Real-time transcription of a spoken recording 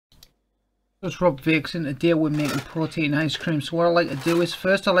Just Rob Vicks, and today we're making protein ice cream. So what I like to do is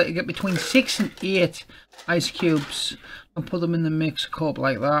first I like to get between 6 and 8 ice cubes and put them in the mix cup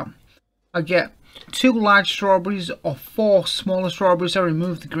like that. I get 2 large strawberries or 4 smaller strawberries. I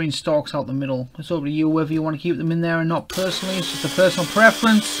remove the green stalks out the middle. It's over to you whether you want to keep them in there or not. Personally, it's just a personal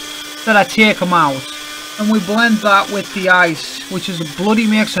preference that I take them out. And we blend that with the ice, which is a bloody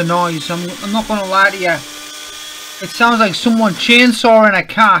makes a noise. I'm not going to lie to you. It sounds like someone chainsawing a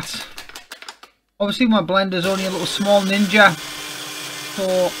cat. Obviously my blender's only a little small ninja,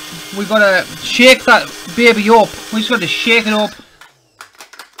 so we gotta shake that baby up. We just gotta shake it up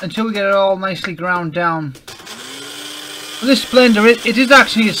until we get it all nicely ground down. This blender, it is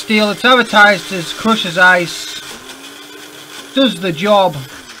actually a steel. It's advertised as crushes ice. Does the job.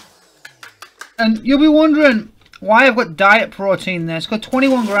 And you'll be wondering why I've got diet protein there. It's got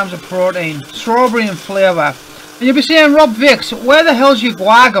 21 grams of protein, strawberry and flavour. And you'll be saying, Rob Vicks, where the hell's your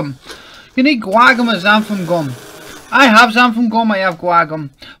guar gum? You need guar gum or xanthan gum. I have xanthan gum, I have guar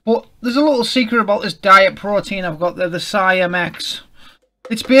gum. But there's a little secret about this diet protein I've got there, the thjis.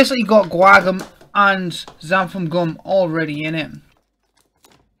 It's basically got guar gum and xanthan gum already in it.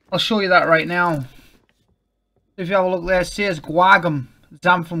 I'll show you that right now. If you have a look there, it says guar gum,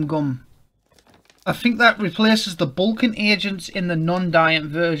 xanthan gum. I think that replaces the bulking agents in the non-diet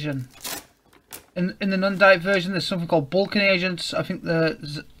version. In the non-diet version, there's something called bulking agents. I think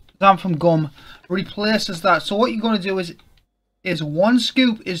the xanthan gum replaces that. So what you're going to do is 1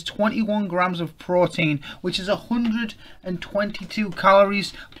 scoop is 21 grams of protein, which is 122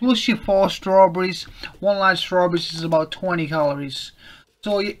 calories, plus your 4 strawberries. 1 large strawberry is about 20 calories.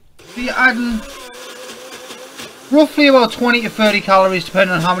 So you're adding roughly about 20 to 30 calories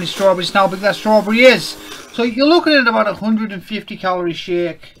depending on how many strawberries and how big that strawberry is. So you're looking at about 150 calorie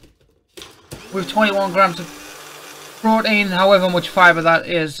shake with 21 grams of protein. However much fiber that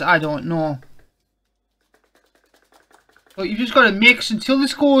is, I don't know. But you just got to mix until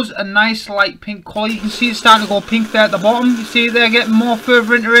this goes a nice light pink colour. You can see it's starting to go pink there at the bottom. You see they're getting more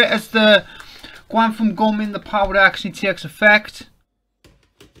further into it as the xanthan gum in the powder actually takes effect.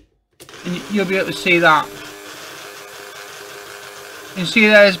 And you'll be able to see that. You can see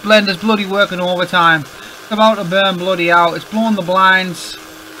there this blender's bloody working overtime. It's about to burn bloody out. It's blowing the blinds.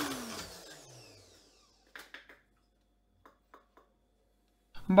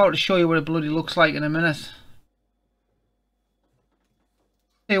 I'm about to show you what it bloody looks like in a minute.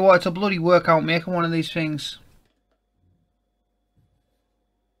 Tell you what, it's a bloody workout making one of these things.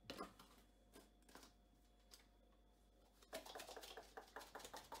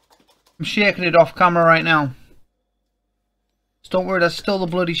 I'm shaking it off camera right now. So don't worry, that's still the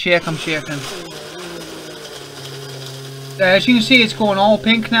bloody shake I'm shaking. As you can see, it's going all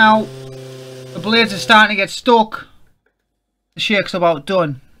pink now. The blades are starting to get stuck. The shake's about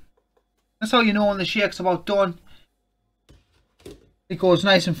done. That's how you know when the shake's about done. It goes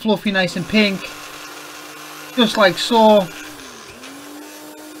nice and fluffy, nice and pink. Just like so.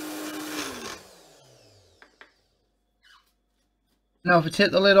 Now if I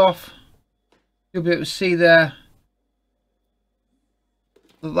take the lid off, you'll be able to see there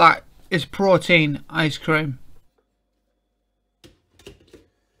that is protein ice cream.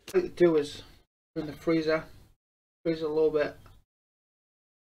 What you do is put in the freezer. Freeze it a little bit.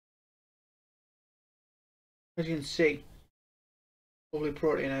 As you can see, lovely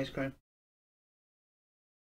protein ice cream.